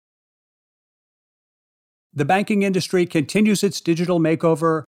The banking industry continues its digital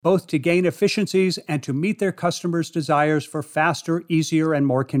makeover, both to gain efficiencies and to meet their customers' desires for faster, easier, and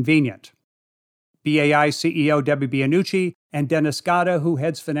more convenient. BAI CEO Debbie Bianucci and Dennis Gada, who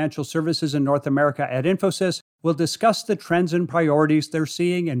heads financial services in North America at Infosys, will discuss the trends and priorities they're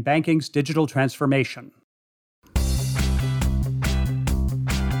seeing in banking's digital transformation.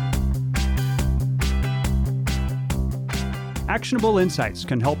 Actionable insights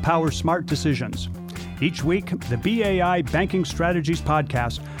can help power smart decisions. Each week, the BAI Banking Strategies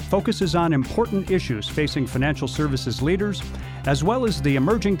podcast focuses on important issues facing financial services leaders, as well as the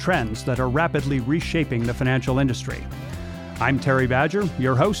emerging trends that are rapidly reshaping the financial industry. I'm Terry Badger,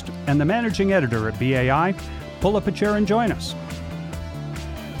 your host and the managing editor at BAI. Pull up a chair and join us.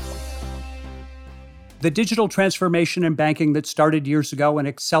 The digital transformation in banking that started years ago and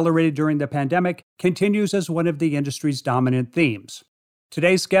accelerated during the pandemic continues as one of the industry's dominant themes.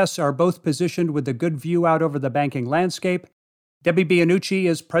 Today's guests are both positioned with a good view out over the banking landscape. Debbie Bianucci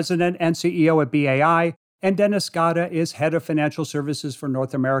is president and CEO at BAI, and Dennis Gada is head of financial services for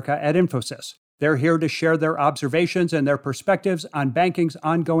North America at Infosys. They're here to share their observations and their perspectives on banking's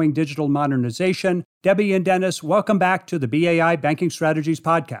ongoing digital modernization. Debbie and Dennis, welcome back to the BAI Banking Strategies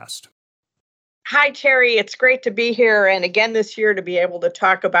podcast. Hi, Terry. It's great to be here, and again this year to be able to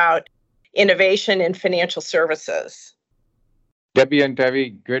talk about innovation in financial services. Debbie and Terry,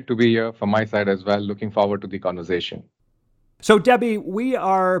 great to be here from my side as well. Looking forward to the conversation. So, Debbie, we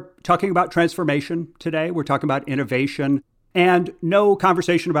are talking about transformation today. We're talking about innovation, and no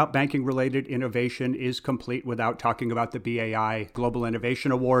conversation about banking-related innovation is complete without talking about the BAI Global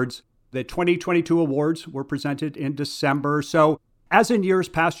Innovation Awards. The 2022 awards were presented in December. So, as in years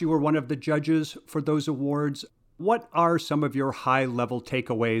past, you were one of the judges for those awards. What are some of your high-level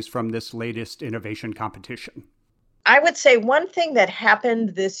takeaways from this latest innovation competition? I would say one thing that happened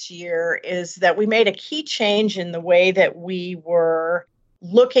this year is that we made a key change in the way that we were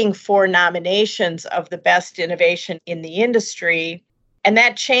looking for nominations of the best innovation in the industry. And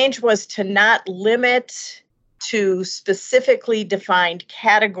that change was to not limit to specifically defined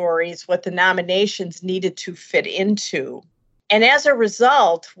categories what the nominations needed to fit into. And as a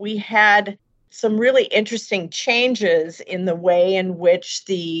result, we had some really interesting changes in the way in which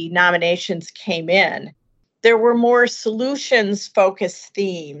the nominations came in. There were more solutions-focused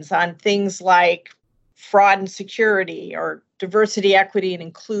themes on things like fraud and security or diversity, equity, and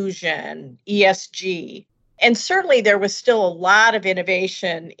inclusion, ESG. And certainly there was still a lot of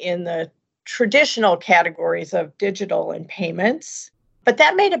innovation in the traditional categories of digital and payments. But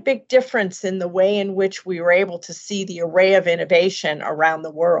that made a big difference in the way in which we were able to see the array of innovation around the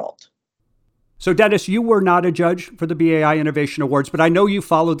world. So, Dennis, you were not a judge for the BAI Innovation Awards, but I know you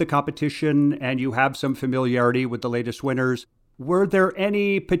followed the competition and you have some familiarity with the latest winners. Were there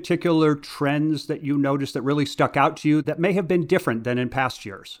any particular trends that you noticed that really stuck out to you that may have been different than in past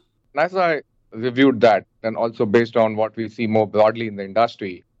years? As I reviewed that, and also based on what we see more broadly in the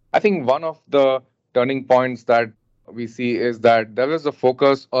industry, I think one of the turning points that we see is that there is a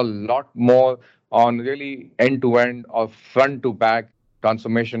focus a lot more on really end-to-end or front-to-back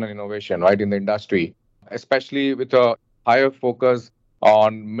transformation and innovation, right, in the industry, especially with a higher focus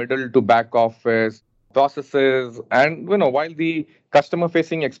on middle to back office processes. And, while the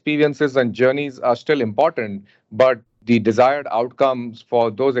customer-facing experiences and journeys are still important, but the desired outcomes for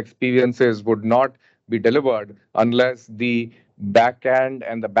those experiences would not be delivered unless the back end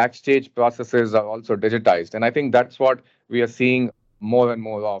and the backstage processes are also digitized. And I think that's what we are seeing more and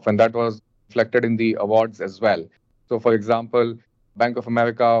more of. And that was reflected in the awards as well. So, for example, Bank of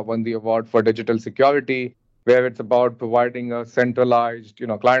America won the award for digital security, where it's about providing a centralized,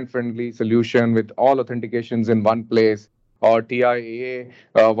 client-friendly solution with all authentications in one place. Or TIAA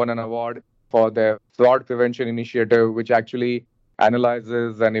won an award for their fraud prevention initiative, which actually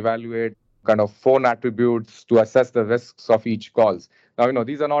analyzes and evaluates kind of phone attributes to assess the risks of each calls. Now,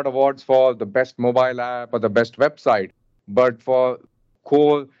 these are not awards for the best mobile app or the best website, but for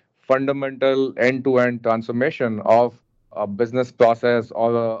core fundamental end-to-end transformation of a business process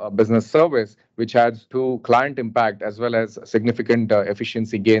or a business service, which has true client impact as well as significant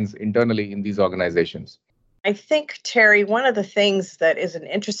efficiency gains internally in these organizations. I think, Terry, one of the things that is an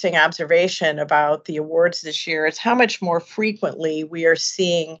interesting observation about the awards this year is how much more frequently we are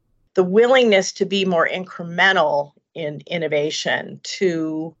seeing the willingness to be more incremental in innovation,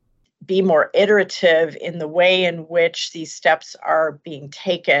 to be more iterative in the way in which these steps are being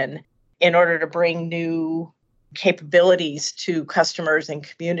taken in order to bring new capabilities to customers and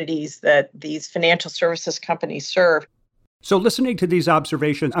communities that these financial services companies serve. So listening to these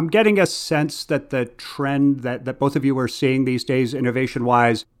observations, I'm getting a sense that the trend that both of you are seeing these days,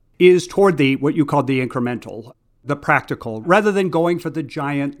 innovation-wise, is toward the what you call the incremental, the practical, rather than going for the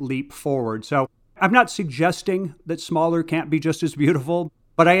giant leap forward. So I'm not suggesting that smaller can't be just as beautiful,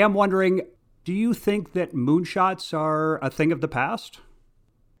 but I am wondering, do you think that moonshots are a thing of the past?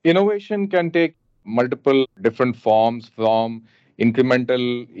 Innovation can take multiple different forms, from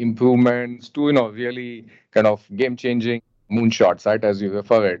incremental improvements to, really kind of game-changing moonshots, right, as you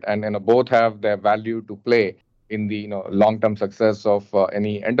refer it. And, both have their value to play in the, long-term success of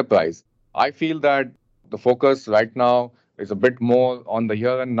any enterprise. I feel that the focus right now is a bit more on the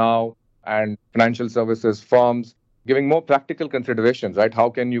here and now, and financial services firms giving more practical considerations, right? How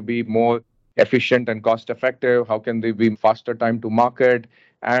can you be more efficient and cost effective? How can they be faster time to market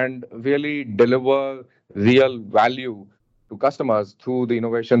and really deliver real value to customers through the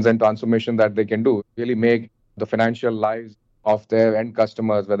innovations and transformation that they can do? Really make the financial lives of their end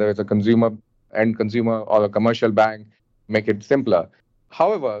customers, whether it's a end consumer or a commercial bank, make it simpler.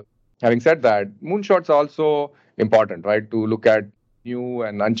 However, having said that, moonshots are also important, right? To look at new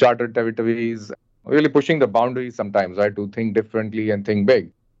and uncharted territories, really pushing the boundaries sometimes, right? To think differently and think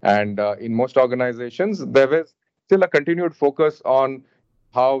big. And in most organizations, there is still a continued focus on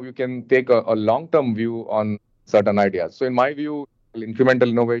how you can take a long-term view on certain ideas. So in my view, incremental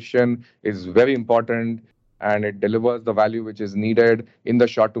innovation is very important, and it delivers the value which is needed in the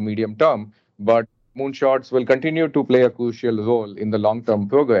short to medium term. But moonshots will continue to play a crucial role in the long-term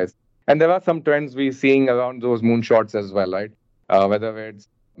progress. And there are some trends we're seeing around those moonshots as well, right? Whether it's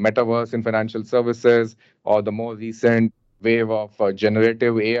metaverse in financial services or the more recent wave of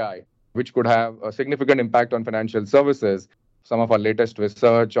generative AI, which could have a significant impact on financial services. Some of our latest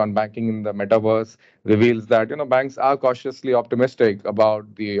research on banking in the metaverse reveals that banks are cautiously optimistic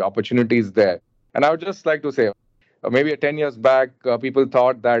about the opportunities there. And I would just like to say, maybe 10 years back, people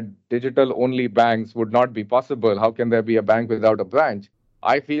thought that digital-only banks would not be possible. How can there be a bank without a branch?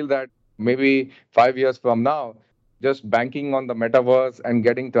 I feel that maybe 5 years from now, just banking on the metaverse and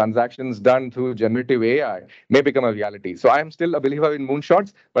getting transactions done through generative AI may become a reality. So I'm still a believer in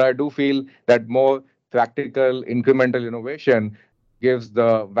moonshots, but I do feel that more practical, incremental innovation gives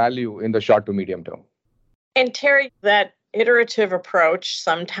the value in the short to medium term. And Terry, that iterative approach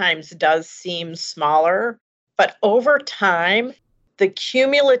sometimes does seem smaller, but over time, the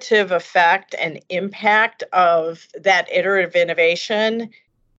cumulative effect and impact of that iterative innovation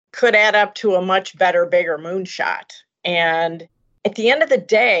could add up to a much better, bigger moonshot. And at the end of the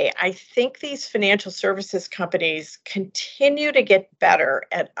day, I think these financial services companies continue to get better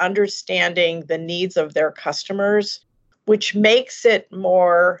at understanding the needs of their customers, which makes it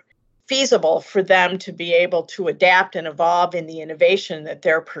more feasible for them to be able to adapt and evolve in the innovation that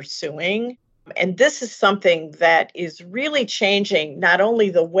they're pursuing. And this is something that is really changing not only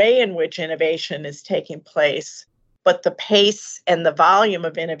the way in which innovation is taking place, but the pace and the volume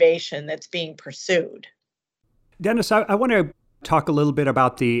of innovation that's being pursued. Dennis, I want to talk a little bit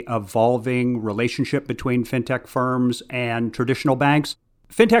about the evolving relationship between fintech firms and traditional banks.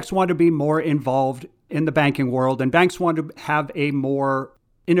 Fintechs want to be more involved in the banking world, and banks want to have a more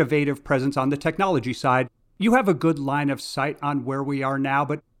innovative presence on the technology side. You have a good line of sight on where we are now,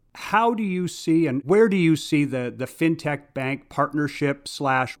 but how do you see and where do you see the fintech bank partnership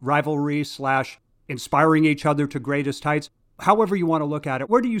 / rivalry / inspiring each other to greatest heights? However you want to look at it,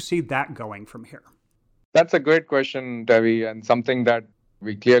 where do you see that going from here? That's a great question, Terry, and something that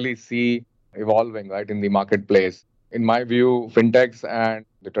we clearly see evolving, right, in the marketplace. In my view, fintechs and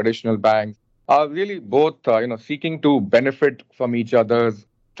the traditional banks are really both, seeking to benefit from each other's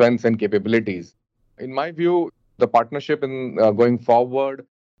strengths and capabilities. In my view, the partnership in going forward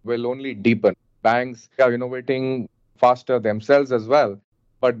will only deepen. Banks are innovating faster themselves as well,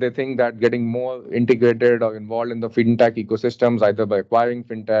 but they think that getting more integrated or involved in the fintech ecosystems, either by acquiring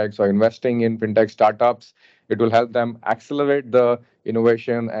fintechs or investing in fintech startups, it will help them accelerate the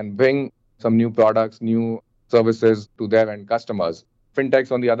innovation and bring some new products, new services to their end customers.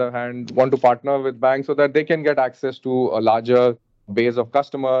 Fintechs, on the other hand, want to partner with banks so that they can get access to a larger base of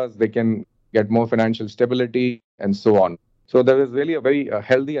customers, they can get more financial stability, and so on. So there is really a very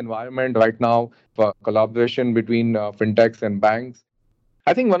healthy environment right now for collaboration between fintechs and banks.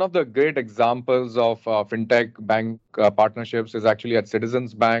 I think one of the great examples of fintech bank partnerships is actually at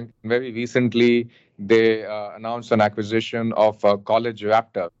Citizens Bank. Very recently, they announced an acquisition of College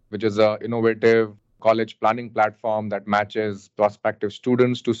Raptor, which is an innovative college planning platform that matches prospective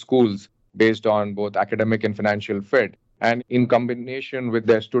students to schools based on both academic and financial fit. And in combination with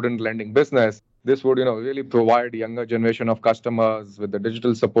their student lending business, this would really provide younger generation of customers with the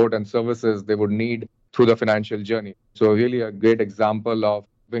digital support and services they would need through the financial journey. So really a great example of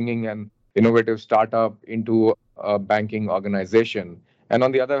bringing an innovative startup into a banking organization. And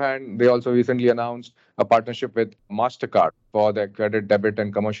on the other hand, they also recently announced a partnership with MasterCard for their credit, debit,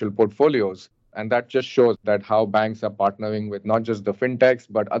 and commercial portfolios. And that just shows that how banks are partnering with not just the fintechs,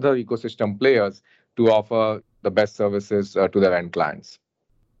 but other ecosystem players to offer the best services to their end clients.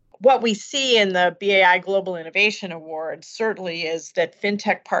 What we see in the BAI Global Innovation Awards certainly is that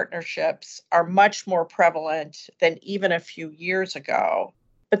fintech partnerships are much more prevalent than even a few years ago.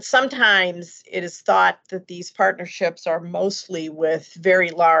 But sometimes it is thought that these partnerships are mostly with very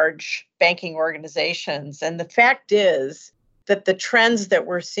large banking organizations. And the fact is that the trends that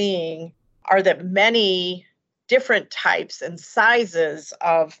we're seeing are that many different types and sizes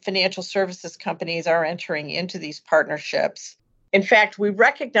of financial services companies are entering into these partnerships. In fact, we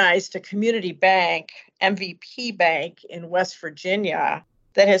recognized a community bank, MVP Bank in West Virginia,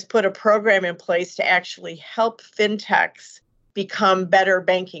 that has put a program in place to actually help fintechs become better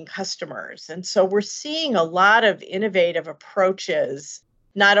banking customers. And so we're seeing a lot of innovative approaches,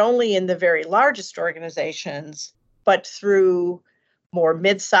 not only in the very largest organizations, but through more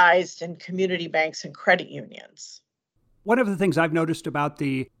mid-sized and community banks and credit unions. One of the things I've noticed about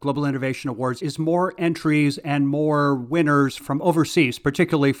the Global Innovation Awards is more entries and more winners from overseas,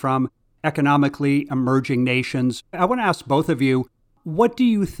 particularly from economically emerging nations. I want to ask both of you, what do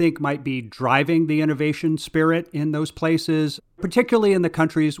you think might be driving the innovation spirit in those places, particularly in the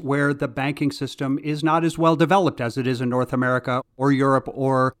countries where the banking system is not as well developed as it is in North America or Europe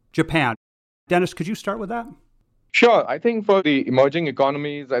or Japan? Dennis, could you start with that? Sure. I think for the emerging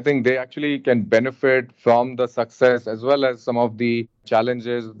economies, I think they actually can benefit from the success as well as some of the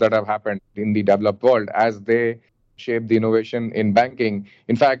challenges that have happened in the developed world as they shape the innovation in banking.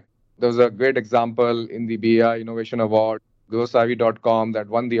 In fact, there was a great example in the BI Innovation Award, Growsavvy.com, that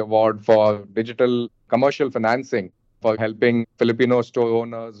won the award for digital commercial financing for helping Filipino store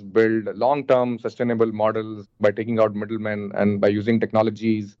owners build long-term sustainable models by taking out middlemen and by using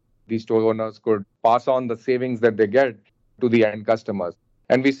technologies. These store owners could pass on the savings that they get to the end customers.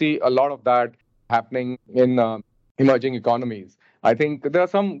 And we see a lot of that happening in emerging economies. I think there are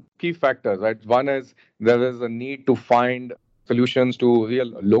some key factors, right? One is there is a need to find solutions to real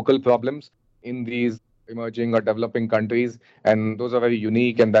local problems in these emerging or developing countries. And those are very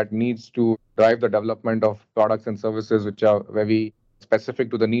unique, and that needs to drive the development of products and services which are very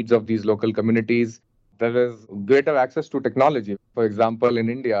specific to the needs of these local communities. There is greater access to technology. For example, in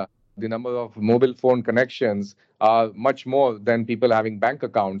India, the number of mobile phone connections are much more than people having bank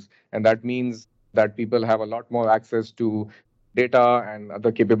accounts. And that means that people have a lot more access to data and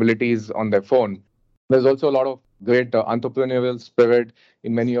other capabilities on their phone. There's also a lot of great entrepreneurial spirit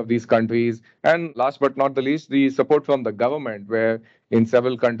in many of these countries. And last but not the least, the support from the government, where in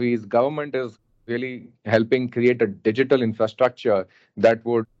several countries, government is really helping create a digital infrastructure that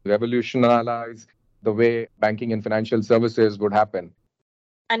would revolutionize the way banking and financial services would happen.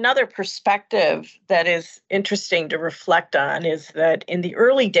 Another perspective that is interesting to reflect on is that in the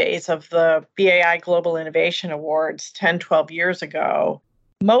early days of the BAI Global Innovation Awards 10, 12 years ago,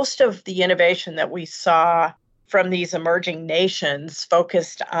 most of the innovation that we saw from these emerging nations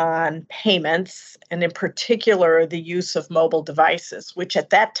focused on payments, and in particular, the use of mobile devices, which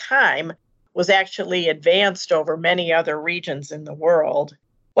at that time was actually advanced over many other regions in the world.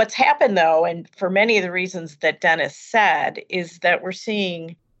 What's happened, though, and for many of the reasons that Dennis said, is that we're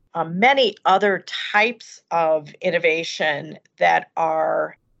seeing many other types of innovation that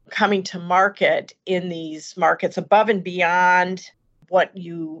are coming to market in these markets above and beyond what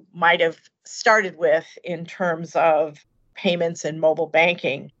you might have started with in terms of payments and mobile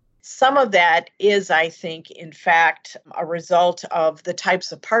banking. Some of that is, I think, in fact, a result of the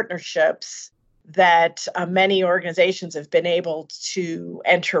types of partnerships that many organizations have been able to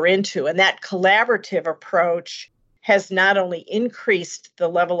enter into. And that collaborative approach has not only increased the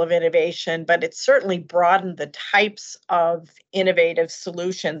level of innovation, but it's certainly broadened the types of innovative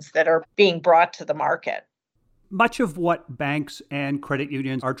solutions that are being brought to the market. Much of what banks and credit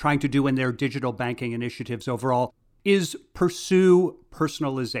unions are trying to do in their digital banking initiatives overall is pursue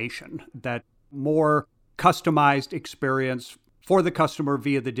personalization, that more customized experience for the customer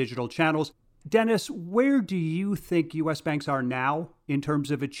via the digital channels. Dennis, where do you think U.S. banks are now in terms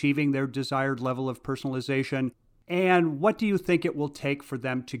of achieving their desired level of personalization? And what do you think it will take for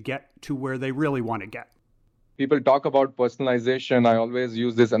them to get to where they really want to get? People talk about personalization. I always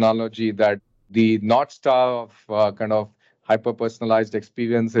use this analogy that the North Star of kind of hyper-personalized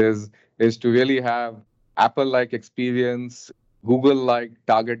experiences is to really have Apple-like experience, Google-like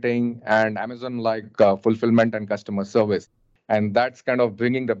targeting, and Amazon-like fulfillment and customer service. And that's kind of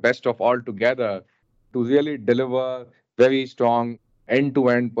bringing the best of all together to really deliver very strong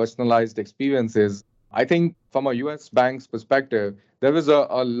end-to-end personalized experiences. I think from a US bank's perspective, there is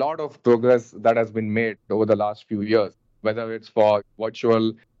a lot of progress that has been made over the last few years, whether it's for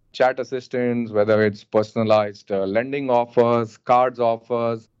virtual chat assistants, whether it's personalized lending offers, cards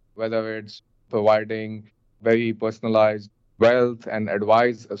offers, whether it's providing very personalized wealth and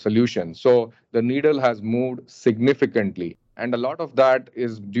advice solutions. So the needle has moved significantly. And a lot of that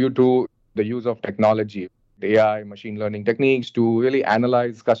is due to the use of technology, AI, machine learning techniques to really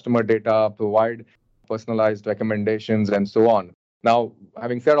analyze customer data, provide personalized recommendations, and so on. Now,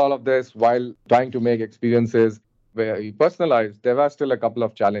 having said all of this, while trying to make experiences very personalized, there are still a couple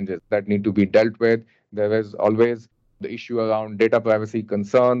of challenges that need to be dealt with. There is always the issue around data privacy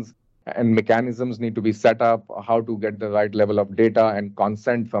concerns, and mechanisms need to be set up how to get the right level of data and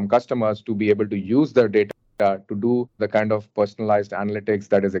consent from customers to be able to use their data to do the kind of personalized analytics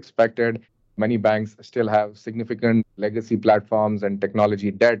that is expected. Many banks still have significant legacy platforms and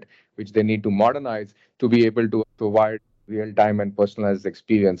technology debt, which they need to modernize to be able to provide real-time and personalized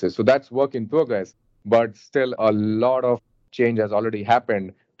experiences. So that's work in progress, but still a lot of change has already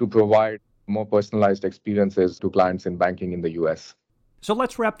happened to provide more personalized experiences to clients in banking in the US. So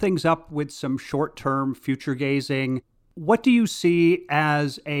let's wrap things up with some short-term future gazing. What do you see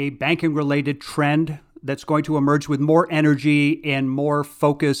as a banking-related trend that's going to emerge with more energy and more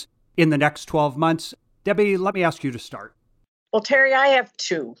focus in the next 12 months? Debbie, let me ask you to start. Well, Terry, I have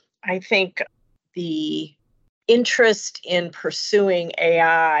two. I think the interest in pursuing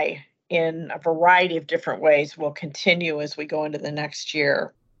AI in a variety of different ways will continue as we go into the next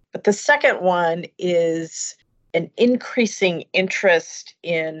year. But the second one is an increasing interest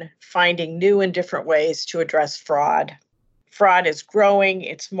in finding new and different ways to address fraud. Fraud is growing,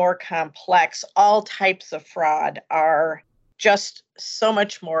 it's more complex. All types of fraud are just so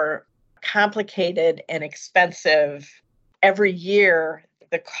much more complicated and expensive. Every year,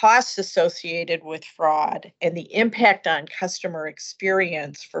 the costs associated with fraud and the impact on customer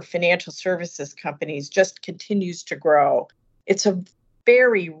experience for financial services companies just continues to grow. It's a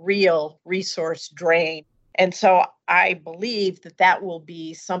very real resource drain. And so I believe that that will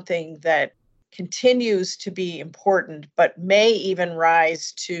be something that continues to be important, but may even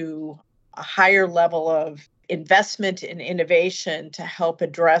rise to a higher level of investment in innovation to help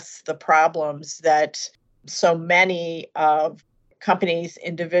address the problems that so many of companies,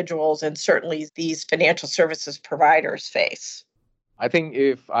 individuals, and certainly these financial services providers face. I think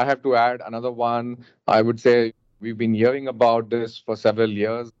if I have to add another one, I would say we've been hearing about this for several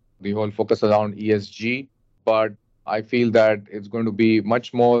years, the whole focus around ESG, but I feel that it's going to be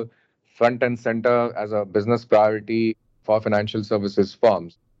much more front and center as a business priority for financial services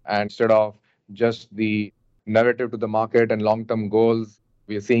firms. And instead of just the narrative to the market and long-term goals,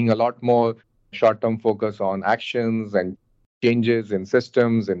 we are seeing a lot more short-term focus on actions and changes in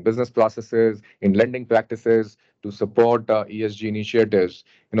systems, in business processes, in lending practices to support ESG initiatives.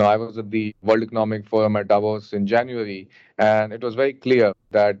 I was at the World Economic Forum at Davos in January, and it was very clear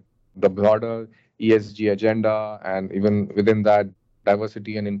that the broader ESG agenda and even within that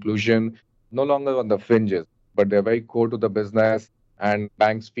diversity and inclusion no longer on the fringes, but they're very core to the business. And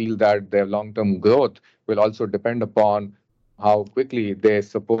banks feel that their long-term growth will also depend upon how quickly they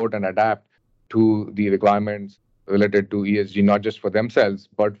support and adapt to the requirements related to ESG, not just for themselves,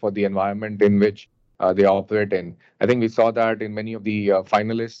 but for the environment in which they operate in. I think we saw that in many of the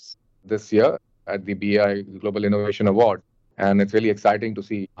finalists this year at the BAI Global Innovation Award. And it's really exciting to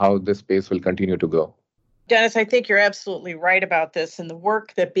see how this space will continue to grow. Dennis, I think you're absolutely right about this. And the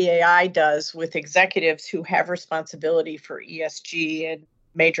work that BAI does with executives who have responsibility for ESG in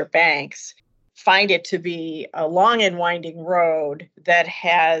major banks find it to be a long and winding road that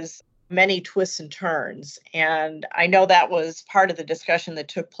has many twists and turns. And I know that was part of the discussion that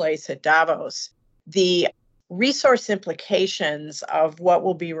took place at Davos. The resource implications of what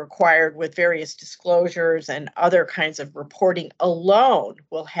will be required with various disclosures and other kinds of reporting alone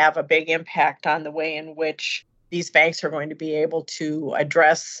will have a big impact on the way in which these banks are going to be able to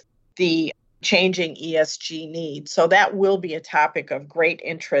address the changing ESG needs. So that will be a topic of great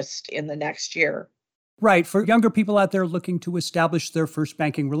interest in the next year. Right. For younger people out there looking to establish their first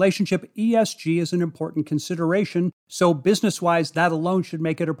banking relationship, ESG is an important consideration. So business-wise, that alone should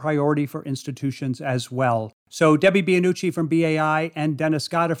make it a priority for institutions as well. So Debbie Bianucci from BAI and Dennis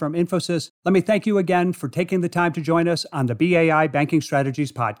Gada from Infosys, let me thank you again for taking the time to join us on the BAI Banking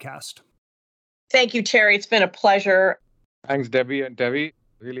Strategies podcast. Thank you, Terry. It's been a pleasure. Thanks, Debbie and Terry.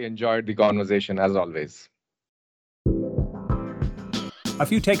 Really enjoyed the conversation as always. A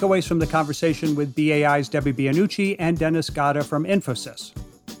few takeaways from the conversation with BAI's Debbie Bianucci and Dennis Gada from Infosys.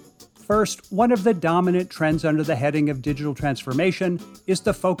 First, one of the dominant trends under the heading of digital transformation is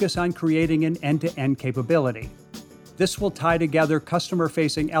the focus on creating an end-to-end capability. This will tie together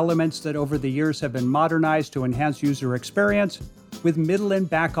customer-facing elements that over the years have been modernized to enhance user experience with middle and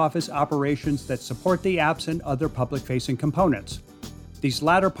back-office operations that support the apps and other public-facing components. These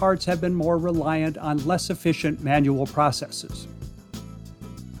latter parts have been more reliant on less efficient manual processes.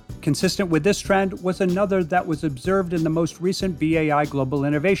 Consistent with this trend was another that was observed in the most recent BAI Global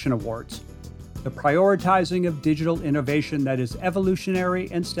Innovation Awards, the prioritizing of digital innovation that is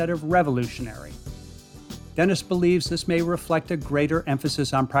evolutionary instead of revolutionary. Dennis believes this may reflect a greater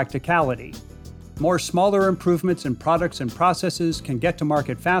emphasis on practicality. More smaller improvements in products and processes can get to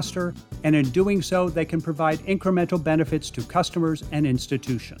market faster, and in doing so, they can provide incremental benefits to customers and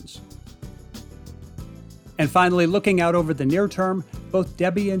institutions. And finally, looking out over the near term, both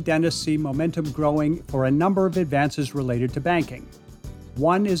Debbie and Dennis see momentum growing for a number of advances related to banking.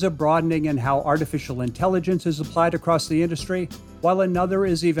 One is a broadening in how artificial intelligence is applied across the industry, while another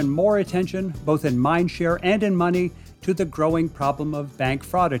is even more attention, both in mindshare and in money, to the growing problem of bank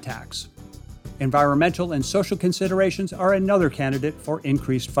fraud attacks. Environmental and social considerations are another candidate for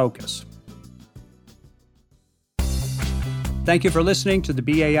increased focus. Thank you for listening to the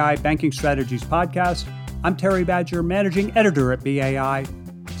BAI Banking Strategies Podcast. I'm Terry Badger, Managing Editor at BAI.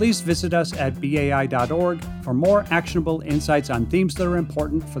 Please visit us at bai.org for more actionable insights on themes that are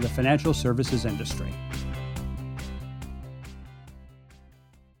important for the financial services industry.